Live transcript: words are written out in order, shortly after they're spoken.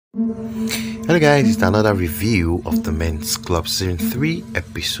Hello guys, it's another review of the Men's Club Season 3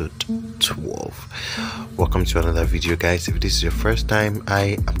 Episode 12. Welcome to another video guys. If this is your first time,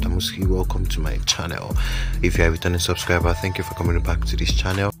 I am Damosky. Welcome to my channel. If you are a returning subscriber, thank you for coming back to this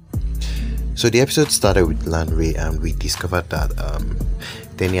channel. So the episode started with Lanre and we discovered that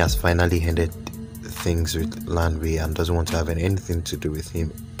Tenny has finally ended things with Lanre and doesn't want to have anything to do with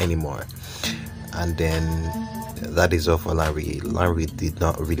him anymore. And then that is all for Lanre. Lanre did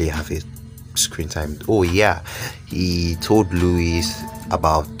not really have a screen time. Oh yeah, he told Louis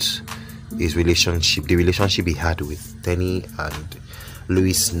about his relationship, the relationship he had with Tenny, and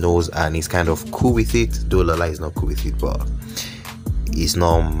Louis knows and he's kind of cool with it, though Lola is not cool with it, but he's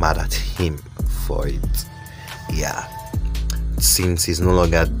not mad at him for it. Yeah, since he's no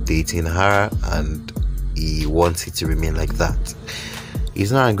longer dating her and he wants it to remain like that.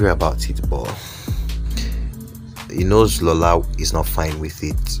 He's not angry about it, but he knows Lola is not fine with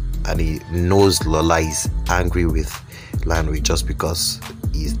it, and he knows Lola is angry with Lanre just because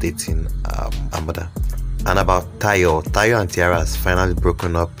he's dating her mother. And about Tayo and Tiara has finally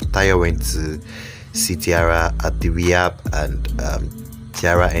broken up. Tayo went to see Tiara at the rehab, and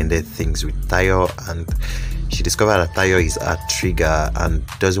Tiara ended things with Tayo, and she discovered that Tayo is a trigger and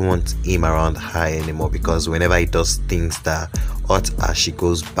doesn't want him around her anymore, because whenever he does things that hurt her, she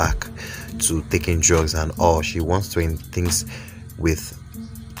goes back to taking drugs and all. She wants to end things with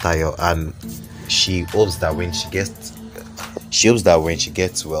Tayo, and she hopes that when she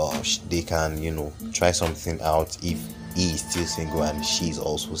gets well, they can, you know, try something out if he is still single and she's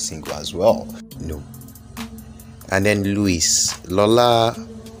also single as well. And then Lola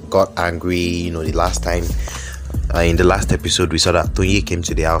got angry, you know, the last time. In the last episode, we saw that Tony came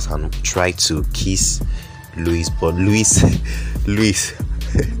to the house and tried to kiss Louis, but Louis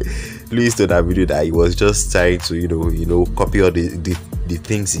told that video that he was just trying to, you know, copy all the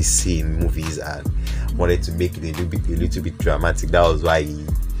things he see in movies and wanted to make it a little bit dramatic. That was why he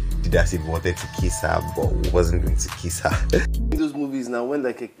did as if he wanted to kiss her, but wasn't going to kiss her. In those movies now, when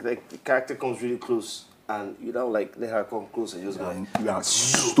like the character comes really close, and you don't like let her come close and just go like, you are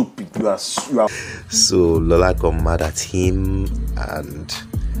stupid, you are. So Lola got mad at him and,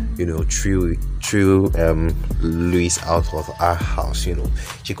 you know, threw Louis out of our house. You know,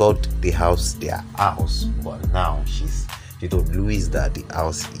 she called the house their house, but now she told Louis that the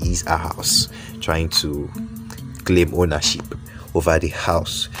house is her house, trying to claim ownership over the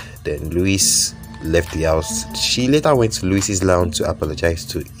house. Then Louis left the house. She later went to Louis's lounge to apologize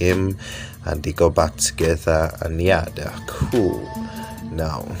to him, and they got back together, and yeah, they're cool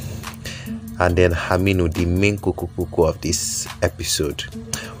now. And then Aminu, the main cuckoo of this episode.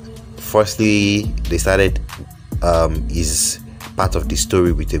 Firstly, they started his part of the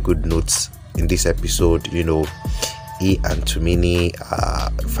story with a good note in this episode. You know, he and Tumini are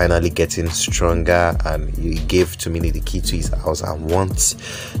finally getting stronger, and he gave Tumini the key to his house and wants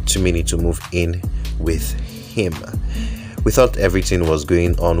Tumini to move in with him. We thought everything was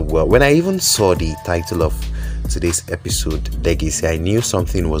going on well. When I even saw the title of today's episode, Legacy, I knew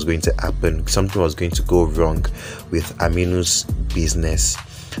something was going to happen, something was going to go wrong with Aminu's business.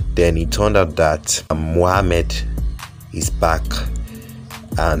 Then it turned out that Mohammed is back,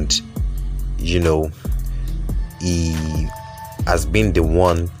 and you know, he has been the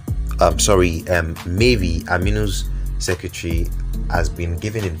one, maybe Aminu's secretary has been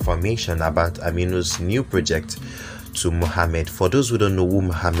giving information about Aminu's new project to Mohammed. For those who don't know who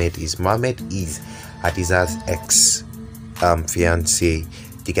Mohammed is Hadiza's ex fiance,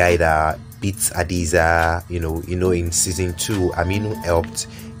 the guy that beats Hadiza. You know, in season 2, Aminu helped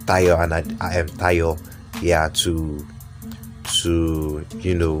Tayo and Tayo, yeah, to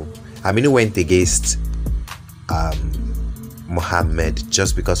you know, Aminu went against Mohammed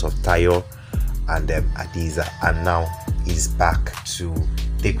just because of Tayo and Hadiza, and now he's back to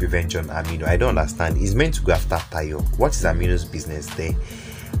take revenge on Aminu. I don't understand. He's meant to go after Tayo. What is Aminu's business there?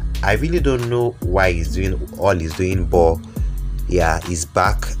 I really don't know why he's doing all he's doing, but yeah, he's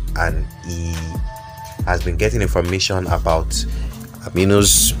back and he has been getting information about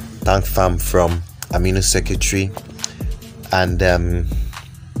Aminu's tank farm from Aminu's secretary, and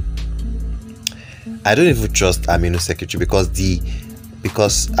I don't even trust Aminu's secretary because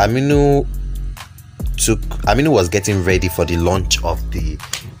Aminu was getting ready for the launch of the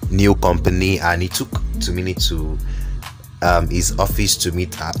new company, and he took Tumini to his office to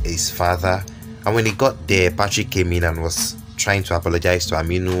meet his father. And when he got there, Patrick came in and was trying to apologize to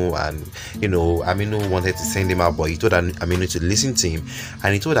Aminu, and you know, Aminu wanted to send him out, but he told Aminu to listen to him,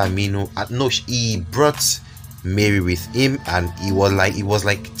 and he told Aminu no, he brought Mary with him, and he was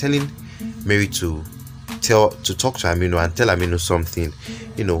like telling Mary to talk to Aminu and tell Aminu something.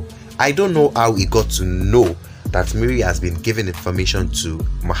 I don't know how he got to know that Mary has been giving information to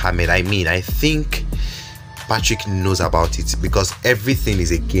Mohammed. I think Patrick knows about it because everything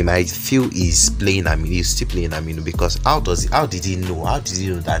is a game. I feel he's still playing Aminu, because how did he know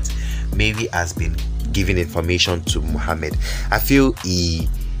that Mary has been giving information to Mohammed? I feel he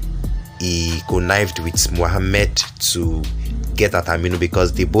connived with Mohammed to get at Aminu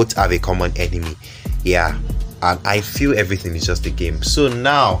because they both have a common enemy. Yeah, and I feel everything is just a game. So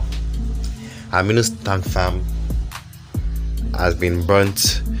now Aminu's tank farm has been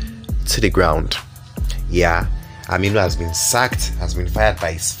burnt to the ground. Yeah, Aminu has been sacked, has been fired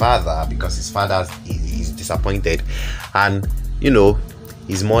by his father because his father is disappointed, and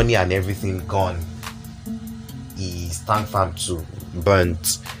his money and everything gone. His tank farm too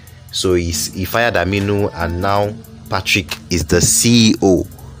burnt. So he fired Aminu, and now Patrick is the CEO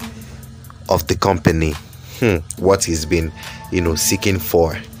of the company. What he's been seeking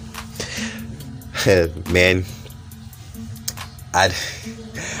for. Man, I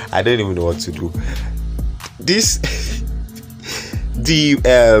don't even know what to do.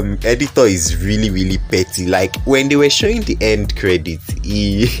 The editor is really petty. Like when they were showing the end credits,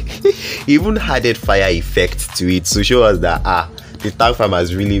 he even added fire effect to it to show us that the tank farm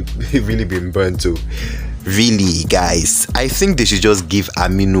has really been burnt too. Really, guys, I think they should just give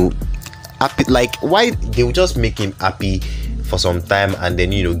Aminu happy. Like, why they will just make him happy for some time and then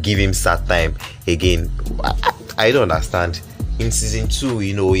give him sad time again? I don't understand. In season 2,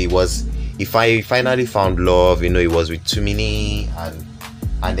 he finally found love. He was with Tumini,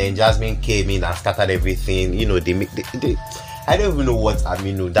 and then Jasmine came in and scattered everything. They I don't even know what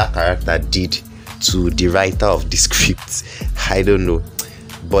Aminu, that character, did to the writer of the script. I don't know,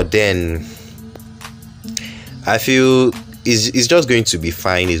 but then I feel it's just going to be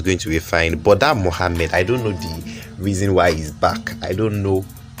fine. It's going to be fine. But that Mohammed, I don't know the reason why he's back. I don't know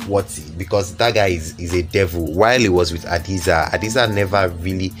because that guy is a devil. While he was with Adiza never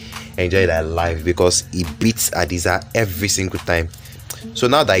really enjoyed her life because he beats Adiza every single time. So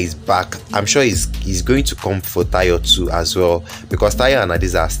now that he's back, I'm sure he's going to come for Tayo too as well, because Tayo and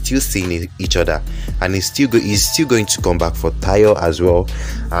Adiza are still seeing each other, and he's still going to come back for Tayo as well,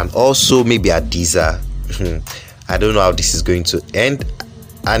 and also maybe Adiza. I don't know how this is going to end,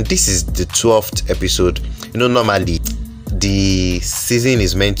 and this is the 12th episode. Normally the season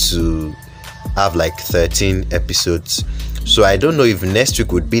is meant to have like 13 episodes, so I don't know if next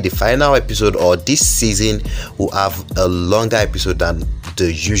week would be the final episode or this season will have a longer episode than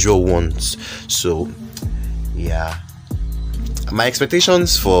the usual ones. So yeah, my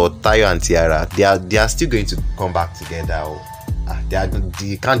expectations for Tayo and Tiara, they are still going to come back together.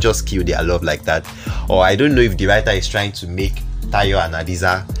 They can't just kill their love like that. Or I don't know if the writer is trying to make Tayo and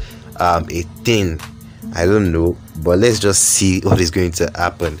Adiza a thing. I don't know, but let's just see what is going to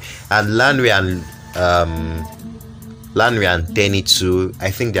happen. And Lanre and Tenny too,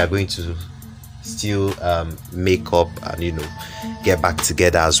 I think they are going to still make up and get back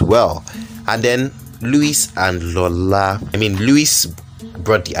together as well. And then Luis and Lola, Luis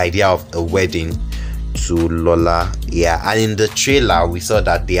brought the idea of a wedding to Lola, yeah, and in the trailer we saw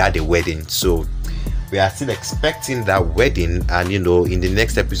that they had a wedding, so we are still expecting that wedding, and in the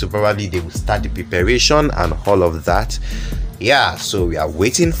next episode probably they will start the preparation and all of that. Yeah, so we are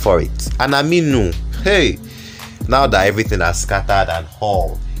waiting for it. And Aminu, hey, now that everything has scattered and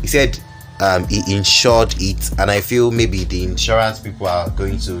all, he said he insured it, and I feel maybe the insurance people are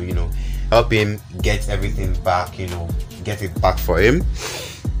going to help him get everything back, get it back for him.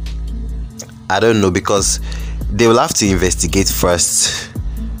 I don't know, because they will have to investigate first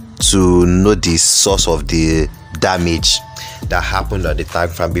to know the source of the damage that happened at the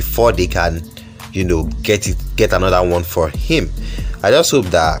tank farm before they can get another one for him. I just hope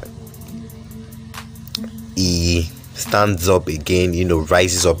that he stands up again,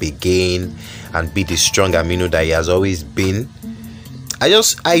 rises up again and be the strong Aminu that he has always been.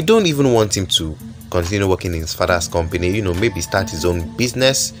 I don't even want him to continue working in his father's company, maybe start his own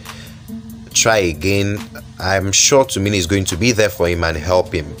business, try again. I'm sure Tumini is going to be there for him and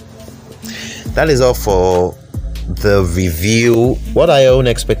help him. That is all for the review. What are your own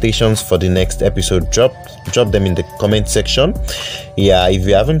expectations for the next episode? Drop them in the comment section. Yeah, if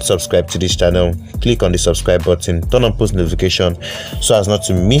you haven't subscribed to this channel, click on the subscribe button, turn on post notification so as not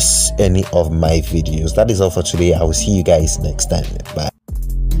to miss any of my videos. That is all for today. I will see you guys next time. Bye.